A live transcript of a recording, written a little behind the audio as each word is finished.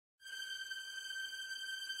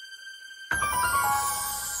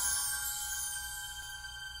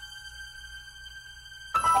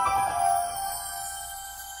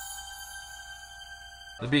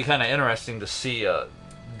It'd be kind of interesting to see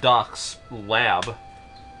Doc's lab.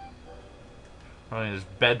 I mean, his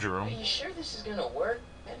bedroom. Are you sure this is gonna work,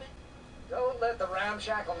 Emmett? Don't let the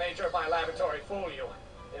ramshackle nature of my laboratory fool you.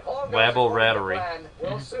 If all goes Labble according to rattery. plan,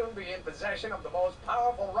 we'll soon be in possession of the most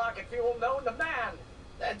powerful rocket fuel known to man.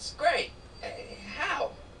 That's great.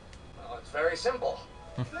 How? Well, it's very simple.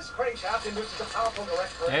 This crankshaft induces a powerful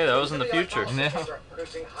direct current. Hey, that was in the into future. atomic cylinder,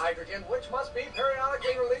 producing hydrogen, which must be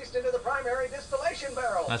periodically released into the primary distillation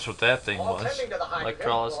barrel. That's what that thing While was. tending to the hydrogen,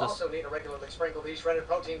 Electrolysis. we'll also need to regularly sprinkle these shredded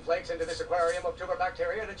protein flakes into this aquarium of tuber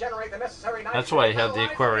bacteria to generate the necessary nitrogen. That's why you have the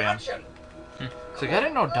to aquarium. catalyze the reaction. It's like, I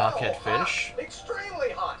didn't know Doc had fish. Hot,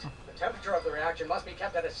 extremely hot. The temperature of the reaction must be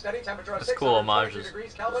kept at a steady temperature of That's cool 622 homages.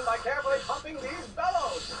 degrees Kelvin by carefully pumping these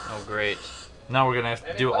bellows. Oh, great. Now we're going to have to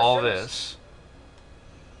Any do all questions? this.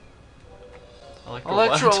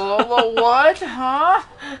 Electro what? Huh?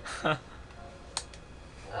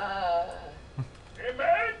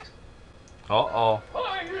 Emmett, Uh-oh.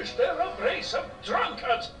 why is there a brace of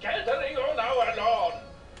drunkards gathering on our lawn?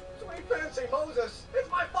 Sweet fancy Moses, it's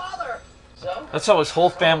my father. So? That's how his whole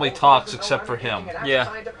family talks except for him.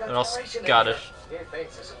 Yeah, they're all Scottish. He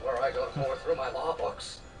thinks this is where I go pour through my law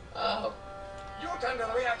books. Oh. You tend to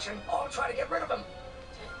the reaction. I'll try to get rid of him.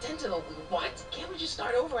 Tend to the what? Can't we just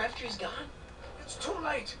start over after he's gone? It's too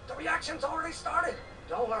late. The reaction's already started.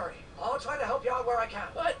 Don't worry. I'll try to help you out where I can.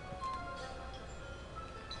 But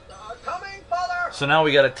Coming, father. So now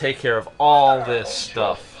we got to take care of all this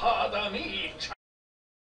stuff. Pardon me.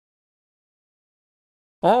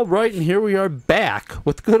 All right, and here we are back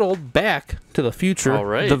with good old Back to the Future, All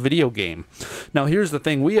right. the video game. Now, here's the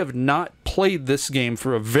thing. We have not played this game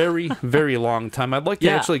for a very, very long time. I'd like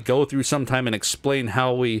to actually go through sometime and explain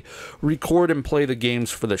how we record and play the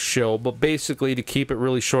games for the show, but basically, to keep it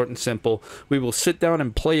really short and simple, we will sit down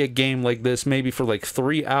and play a game like this maybe for like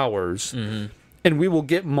 3 hours, and we will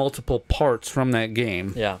get multiple parts from that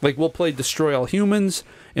game. Yeah. Like, we'll play Destroy All Humans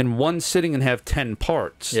in one sitting and have 10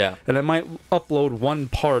 parts. Yeah. And I might upload 1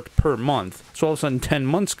 part per month. So all of a sudden 10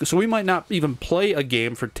 months. So we might not even play a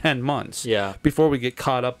game for 10 months. Yeah. Before we get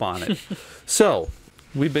caught up on it. So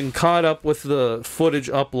we've been caught up with the footage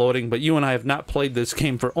uploading, but you and I have not played this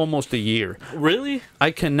game for almost a year. Really?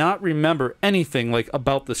 I cannot remember anything like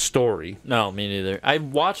about the story. No, me neither. I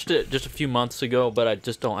watched it just a few months ago, but I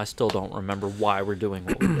still don't remember why we're doing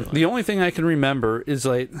what we're doing. The only thing I can remember is,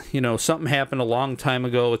 like, you know, something happened a long time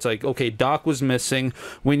ago. It's like, okay, Doc was missing.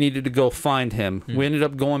 We needed to go find him. We ended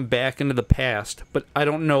up going back into the past, but I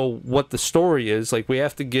don't know what the story is. Like, we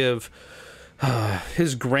have to give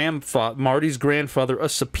his grandfather, Marty's grandfather, a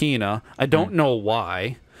subpoena. I don't know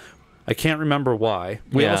why. I can't remember why.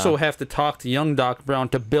 We also have to talk to young Doc Brown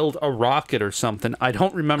to build a rocket or something. I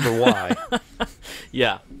don't remember why.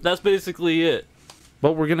 Yeah, that's basically it.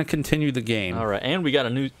 But we're going to continue the game. All right, and we got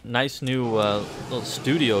a nice new little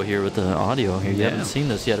studio here with the audio here. You haven't seen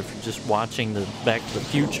this yet if you're just watching the Back to the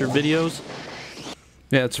Future videos.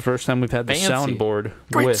 Yeah, it's the first time we've had the Fancy. soundboard.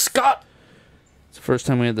 Great Scott! It's the first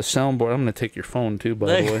time we had the soundboard. I'm going to take your phone, too, by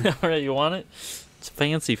the way. All right, you want it? It's a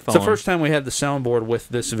fancy phone. It's the first time we had the soundboard with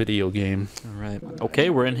this video game. All right. Okay,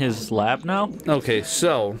 we're in his lab now. Okay,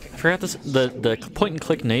 so I forgot this, the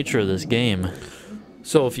point-and-click nature of this game.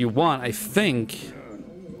 so if you want, I think,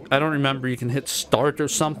 I don't remember, you can hit start or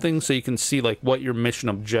something so you can see like what your mission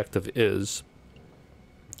objective is.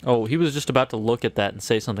 Oh, he was just about to look at that and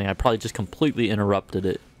say something. I probably just completely interrupted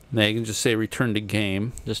it. Now you can just say return to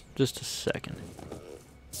game. Just a second.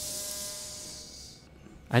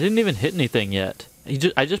 I didn't even hit anything yet.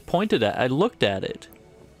 I just pointed at. I looked at it.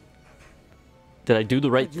 Did I do the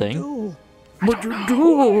right thing? What you do?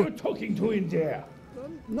 Who are you talking to in there?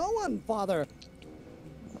 No one, Father.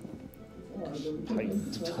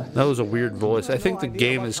 That was a weird voice. I think the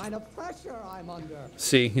game is... What kind of pressure I'm under.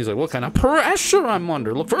 See, he's like, what kind of pressure I'm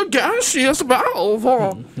under? Look for a gaseous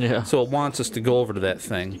valve. Yeah. So it wants us to go over to that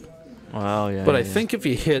thing. Wow. Yeah. But I yeah. think if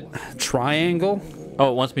you hit triangle...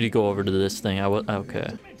 Oh, it wants me to go over to this thing.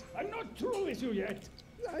 Okay. I'm not through with you yet.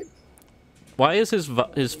 Why is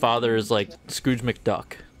his father is like Scrooge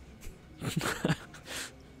McDuck?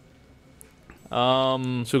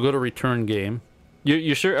 So go to return game.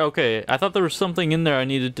 You sure? Okay. I thought there was something in there I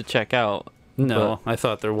needed to check out. No, I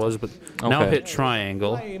thought there was, but now Okay. hit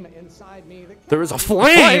triangle. Flame inside me that There is a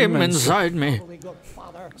flame inside me. Holy good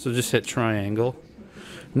Father. So just hit triangle.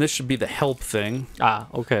 And this should be the help thing. Ah,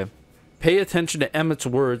 okay. Pay attention to Emmett's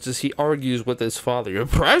words as he argues with his father.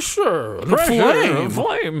 Pressure! The flame!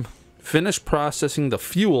 Flame! Finish processing the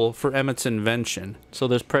fuel for Emmett's invention. So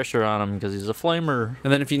there's pressure on him because he's a flamer.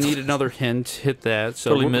 And then if you need another hint, hit that.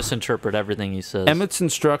 So Totally misinterpret everything he says. Emmett's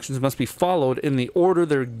instructions must be followed in the order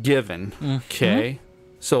they're given. Okay.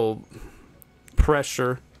 So,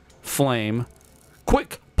 pressure, flame,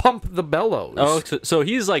 quick, pump the bellows. Oh, so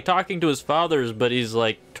he's like talking to his fathers, but he's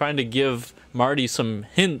like trying to give Marty some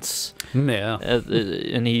hints. Yeah.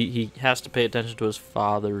 And he has to pay attention to his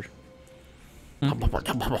father.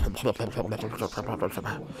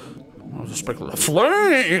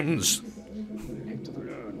 Flames!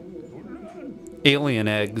 Alien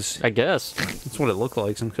eggs. I guess. That's what it looked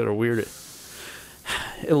like. Some kind of weird.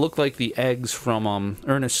 It looked like the eggs from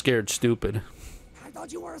Ernest Scared Stupid. I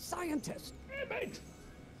thought you were a scientist.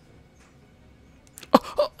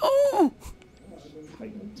 Oh!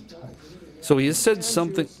 So he has said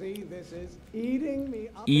something. See, this is eating me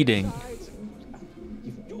up Eating. inside.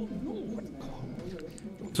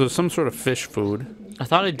 So some sort of fish food. I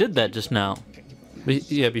thought I did that just now.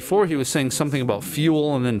 Yeah, before he was saying something about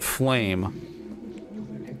fuel and then flame.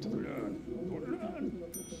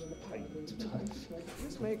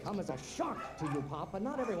 This may come as a shock to you, Pop, but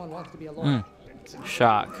not everyone wants to be a lawyer.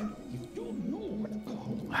 Shock.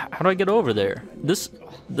 How do I get over there?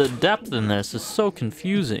 The depth in this is so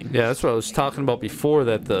confusing. Yeah, that's what I was talking about before,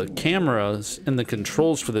 that the cameras and the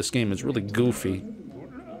controls for this game is really goofy.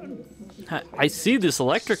 I see this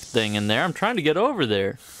electric thing in there. I'm trying to get over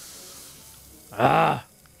there. Ah.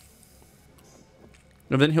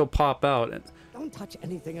 And then he'll pop out. Don't touch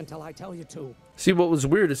anything until I tell you to. See, what was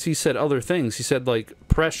weird is he said other things. He said, like,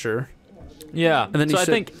 pressure. Yeah. And then he so I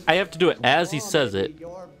said- think I have to do it as he says it.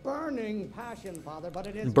 Your burning passion, Father, but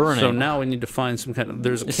it is Burning. So now we need to find some kind of...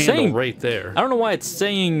 There's a It's candle saying- right there. I don't know why it's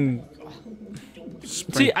saying...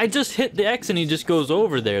 See, I just hit the X and he just goes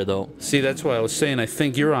over there, though. See, that's why I was saying I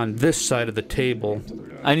think you're on this side of the table.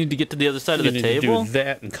 I need to get to the other side of You the need to table. do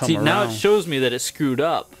that and come See, around. now it shows me that it's screwed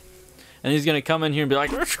up. And he's going to come in here and be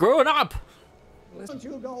like, we're screwing up. Listen,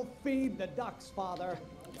 you go feed the ducks, Father.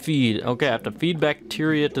 Feed. Okay, I have to feed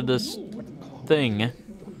bacteria to this thing.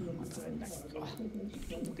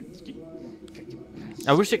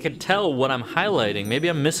 I wish I could tell what I'm highlighting. Maybe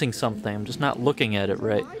I'm missing something. I'm just not looking at it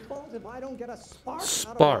right. My fault if I don't get a spark. out of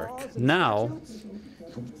Spark. laws and Now,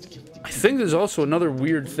 statutes. I think there's also another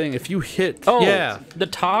weird thing. If you hit... Oh, Yeah. the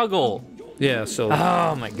toggle. Yeah, so...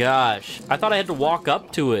 Oh my gosh. I thought I had to walk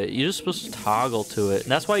up to it. You're just supposed to toggle to it.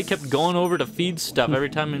 And that's why he kept going over to feed stuff every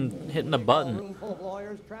time and hitting the button. Room full of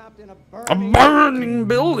lawyers trapped in a A burning. burning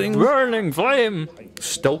building! Burning flame.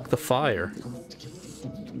 Stoke the fire.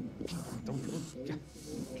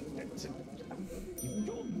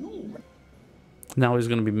 Now he's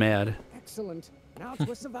gonna be mad. Excellent. Now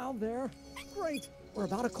twist the valve there. Great. We're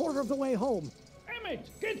about a quarter of the way home. Emmett,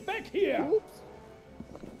 get back here!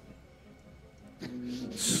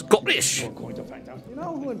 Scottish! Going to find out. You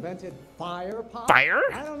know who invented fire, Pop? Fire?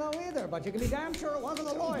 I don't know either, but you can be damn sure it wasn't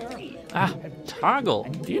a lawyer. Ah, toggle.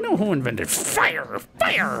 Do you know who invented fire?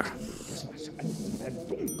 Fire!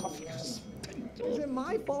 Is it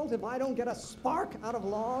my fault if I don't get a spark out of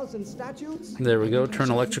laws and statutes? There we go. Turn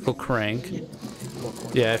electrical crank.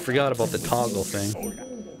 Yeah, I forgot about the toggle thing.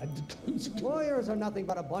 Lawyers are nothing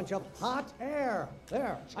but a bunch of hot air.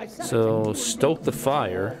 There, I said So, stoke the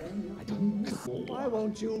fire. it. Why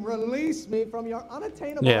won't you release me from your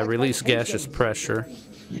unattainable Yeah, release gaseous expectations? pressure.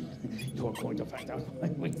 You're going to find out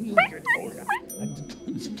when you get older.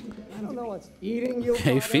 I don't know what's eating you.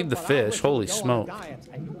 Hey, Father, feed the but I fish. wish Holy you'd go on smoke. diet.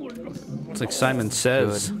 It's like Simon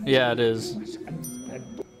Says. Good. Yeah, it is.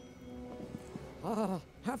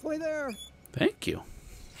 Halfway there. Thank you.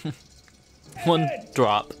 One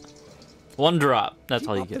drop. One drop. That's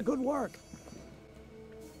all you Up the get. good work.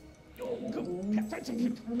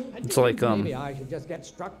 It's like, Maybe I should just get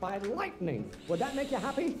struck by lightning. Would that make you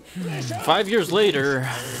happy? 5 years later.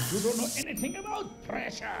 You don't know anything about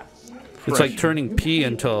pressure. it's like turning pee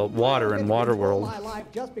into water in Waterworld. My life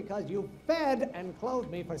just because you fed and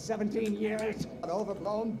clothed me for 17 years. An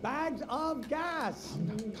overblown bags of gas.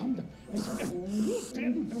 Calm down. You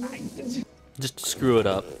stand right. Just to screw it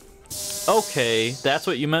up. Okay, that's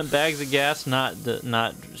what you meant, bags of gas, not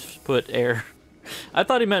just put air. I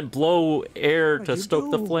thought he meant blow air to What'd you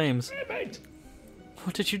stoke the do? flames. Emmett,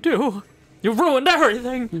 What did you do? You ruined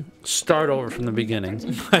everything. Start over from the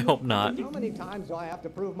beginning. I hope not. How many times do I have to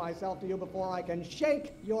prove myself to you before I can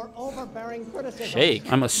shake your overbearing criticism?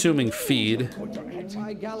 Shake. I'm assuming feed.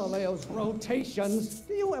 By Galileo's rotations,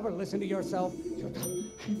 do you ever listen to yourself?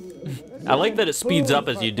 I like that it speeds up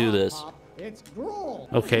as you do this. Pop. It's drool.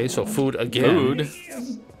 Okay, so food again. Food.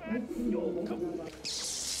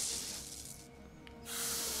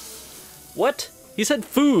 What? He said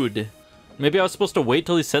food. Maybe I was supposed to wait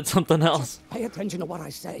till he said something else. Pay attention to what I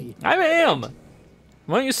say. I am.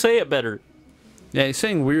 Why don't you say it better? Yeah, he's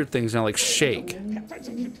saying weird things now, like shake.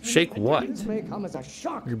 Shake what? This may come as a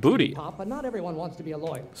shock Your booty. to you, Pop, but not everyone wants to be a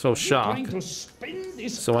lawyer. So shock. Trying to spin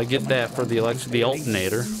this So I get that for the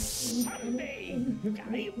alternator. Someday,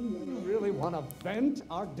 You really want to vent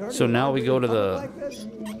our dirty So now we go to the- like this?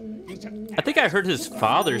 I think I heard his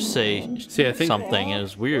father say See, I think. something. It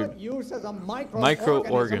was weird. Good use as a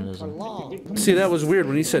Microorganism. for long. See, that was weird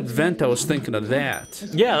when he said vent. I was thinking of that.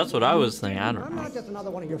 Yeah, that's what I was thinking. I don't I'm know. not just another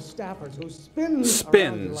one of your staffers who spins Spins.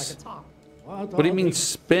 around you like a top. What do you mean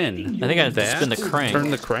spin? I think I have to That? spin the crank. Turn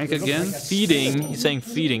the crank again? Feeding. He's saying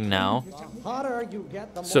feeding now. Hotter you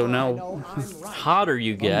get, the more So I now- know I'm right. Hotter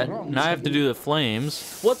you get. Now I have to do the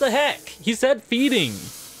flames. What the heck? He said feeding.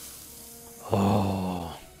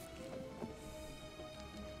 Oh.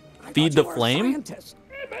 Feed the flame? Scientist.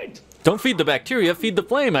 Don't feed the bacteria, feed the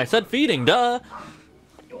flame. I said feeding, duh.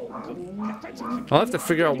 I'll have to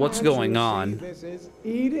figure out what's going on. This is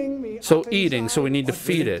eating me So up eating, so we inside. need to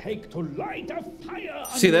feed it. take to light a fire.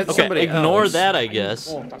 See, that's Okay, somebody ignore else. that, I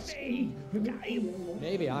guess.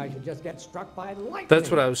 Maybe I should just get struck by lightning. That's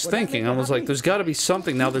what I was Would that thinking. make I you was like, happy? there's got to be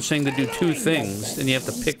something. Now they're saying to do two things, and you have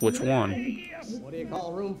to pick which one. What do you call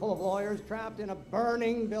a room full of lawyers trapped in a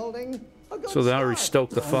burning building? A good So now we start. stoke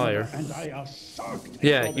the fire. And I are shocked.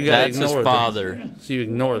 Yeah, you gotta That's his ignore that. father. So you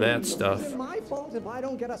ignore that stuff. Is it my fault if I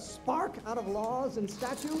don't get a spark out of laws and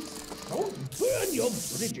statutes? Don't burn your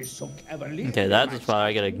bridges so cavalier. Okay, that's why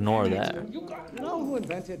I gotta ignore that. You got You know who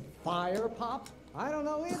invented fire, Pop? I don't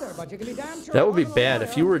know either, but you can be damn sure. That would be one bad lawyer.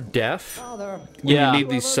 if you were deaf. Father, Yeah. You need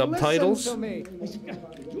these whoever subtitles. listens to me.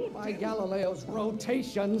 By Galileo's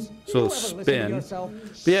rotations. So you ever listen to spin. yourself?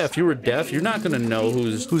 But yeah, if you were deaf, you're not gonna know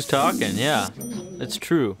who's. Who's talking? Yeah, it's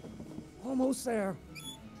true. Almost there.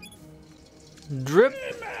 Drip.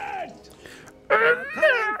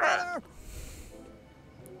 Father.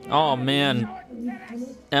 Oh man,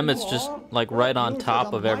 Emmett's just like right on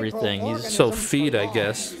top of everything. He's. So feed, I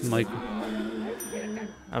guess. Like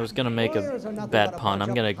I was gonna make a Lawyers are nothing bad but a pun. bunch I'm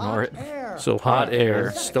of gonna ignore it. hot air. so hot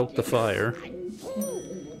air, stoke the fire, I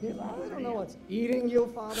don't know what's eating you,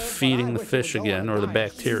 Father. but I feeding the wish it fish would go again, or the nice.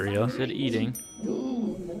 bacteria. Good eating.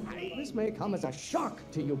 This may come as a shock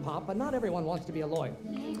to you, Pop, but not everyone wants to be a lawyer.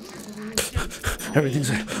 Everything's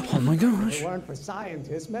like, oh my If gosh. it weren't for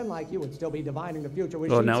scientists, men like you would still be divining the future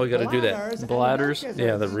with Oh, now sheets we gotta of do that. bladders and Bladders? milk Yeah,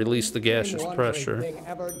 that gizzards. release the gaseous Name one pressure. great thing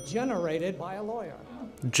ever generated by a lawyer.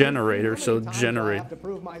 Generator, so How many times do I generate. have to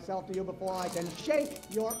prove myself to you before I can shake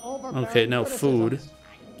your overbearing Okay, now food. criticisms?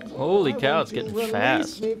 Holy Why cow, won't it's getting you release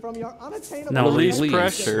fast. me from your unattainable Now Release release.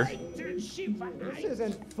 pressure. This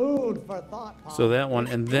isn't food for thought, Pop. So that one,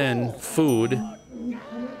 and then food,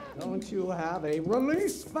 Don't you have a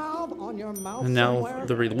release valve on your mouth And now somewhere?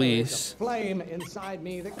 the release. There's a flame inside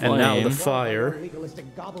me that and now the Flame. fire.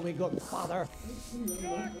 legalistic gobbledygook, Father.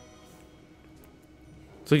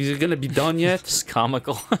 So is it gonna be done yet? It's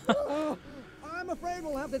comical. I'm afraid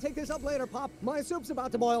we'll have to take this up later, Pop. My soup's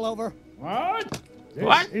about to boil over. What? This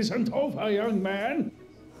What? isn't over, young man.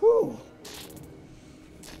 Whew.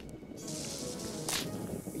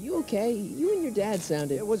 Are you okay? You and your dad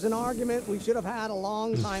sounded. It was an argument we should have had a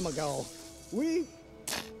long time ago. We...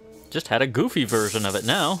 Just had a goofy version of it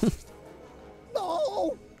now.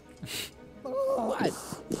 No! What?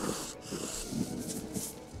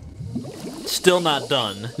 Still not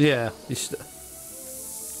done. Yeah. You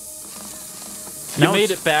Now made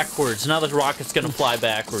it's- it backwards. Now the rocket's gonna fly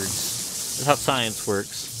backwards. That's how science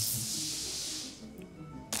works.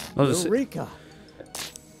 Eureka!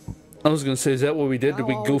 I was gonna say, is that what we did? Did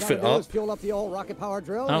we Now all goof gotta it do is up? fuel up the old rocket power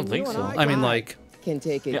drill. I don't and think you and so. I I mean, can- like Can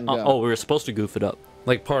take it Yeah, and go. oh, we were supposed to goof it up.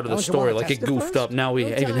 part of the Don't you story. wanna Like it test it goofed first? up. Now we No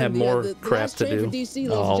even time. have The, more the crap last to train do. for DC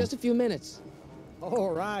leaves Oh. in just a few minutes.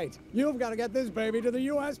 All right. You've got to get this baby to the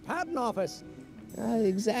U.S. Patent Office.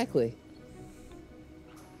 Exactly.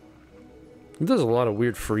 It does a lot of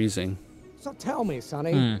weird freezing. So tell me,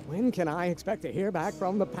 Sonny, when can I expect to hear back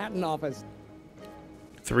from the Patent Office?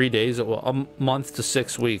 3 days, well, a month to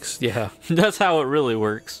 6 weeks. Yeah. That's how it really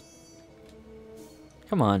works.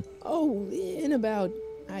 Come on. Oh, in about,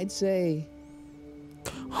 I'd say.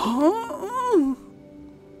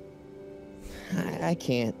 I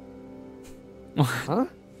can't. Huh?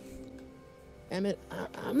 Emmett,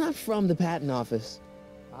 I'm not from the patent office.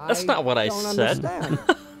 That's not what I don't said. Understand.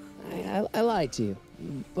 I lied to you,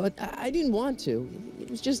 but I didn't want to. It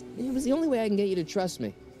was the only way I can get you to trust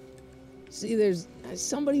me. See, there's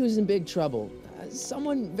somebody who's in big trouble.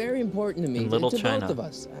 Someone very important to me, In Little to China. both of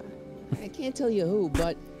us. I can't tell you who,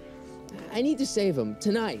 but I need to save him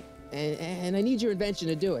tonight, and I need your invention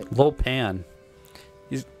to do it. Low pan.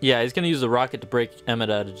 He's gonna use the rocket to break Emmett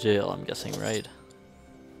out of jail, I'm guessing, right?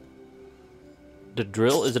 The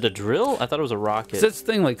drill? Is it a drill? I thought it was a rocket. It's this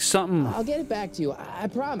thing like something. I'll get it back to you. I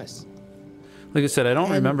promise. Like I said, I don't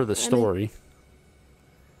And- remember the and it- story.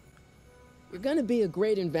 You're gonna be a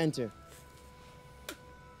great inventor.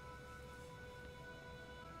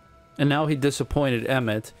 And now he disappointed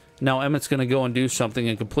Emmett. Now Emmett's going to go and do something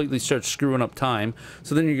and completely start screwing up time.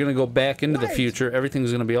 So then you're going to go back into the Right. future.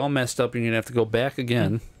 Everything's going to be all messed up and you're going to have to go back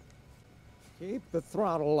again. Keep the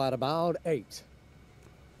throttle at about 8.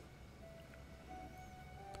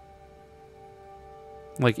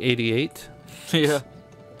 Like 88. Yeah.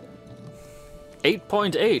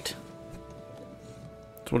 8.8.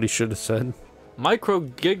 That's what he should have said. Micro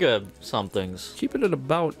giga somethings. Keep it at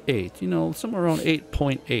about 8. You know, somewhere around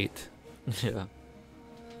 8.8. Yeah.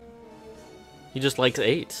 He just likes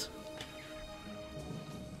 8s.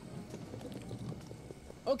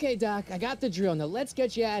 Okay, Doc, I got the drill. Now let's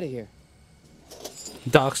get you out of here.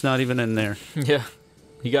 Doc's not even in there. Yeah.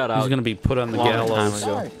 He got out. He's going to be put on the Long gallows.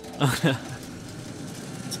 time ago. Sorry.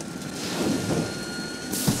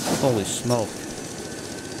 Holy smoke.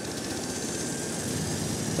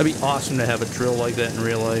 That'd be awesome to have a drill like that in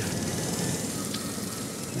real life.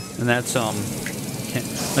 And that's, I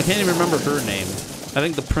can't even remember her name. I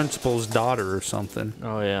think the principal's daughter or something.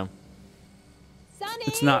 Oh, yeah. Sonny!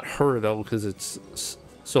 It's not her, though, because it's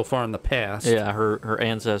so far in the past. Yeah, her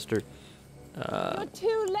ancestor. You're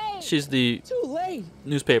too late. She's the Too late.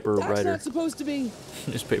 newspaper Doc's writer. not supposed to be.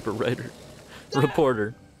 Newspaper writer.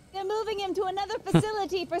 Reporter. They're moving him to another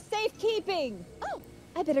facility for safekeeping. Oh,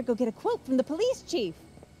 I better go get a quote from the police chief.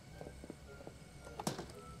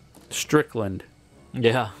 Strickland.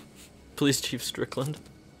 Yeah. Police Chief Strickland.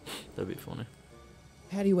 That'd be funny.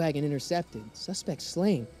 Paddy wagon intercepted. Suspect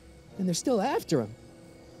slain. And they're still after him.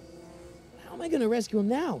 How am I gonna rescue him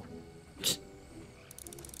now?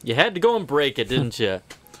 You had to go and break it, didn't you?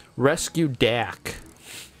 Rescue Dak.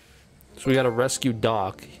 So we got to rescue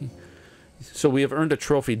Doc. So we have earned a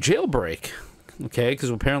trophy. Jailbreak. Okay, because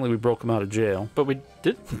apparently we broke him out of jail. But we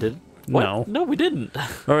did. What? No. No, we didn't.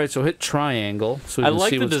 All right, so hit triangle. So we I can like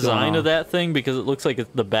see the what's design going of on. that thing because it looks like it's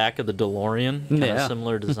the back of the DeLorean. Kind Yeah. of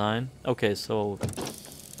similar design. Okay, so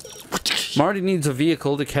Marty needs a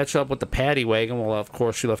vehicle to catch up with the paddy wagon. Well, of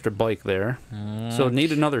course, she left her bike there. So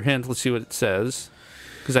need another hint. Let's see what it says.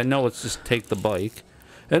 Because I know it's just take the bike.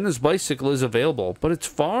 And this bicycle is available, but it's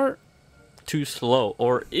far... too slow.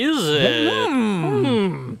 Or is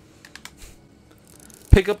it?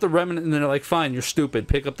 Pick up the remnant, and they're like, fine, you're stupid.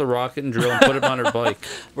 Pick up the rocket and drill and put it on her bike.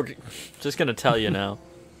 We're just going to tell you now.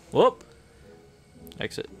 Whoop.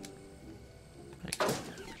 Exit.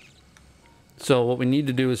 So what we need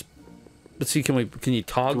to do is... Let's see, can you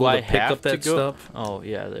toggle Do I to pick have up that to go? stuff? Oh,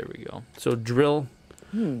 yeah, there we go. So drill...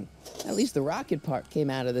 At least the rocket part came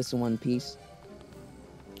out of this in one piece.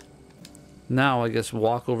 Now, I guess,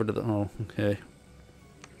 walk over to the... Oh, okay.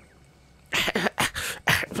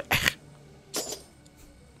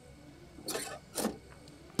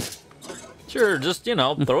 Sure, just,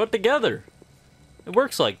 throw it together. It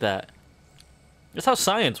works like that. That's how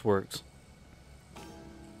science works.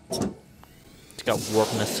 It's got warp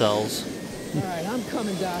nacelles. All right, I'm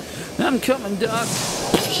coming, Doc. I'm coming, Doc.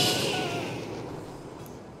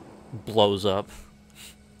 Blows up.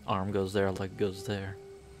 Arm goes there, leg goes there.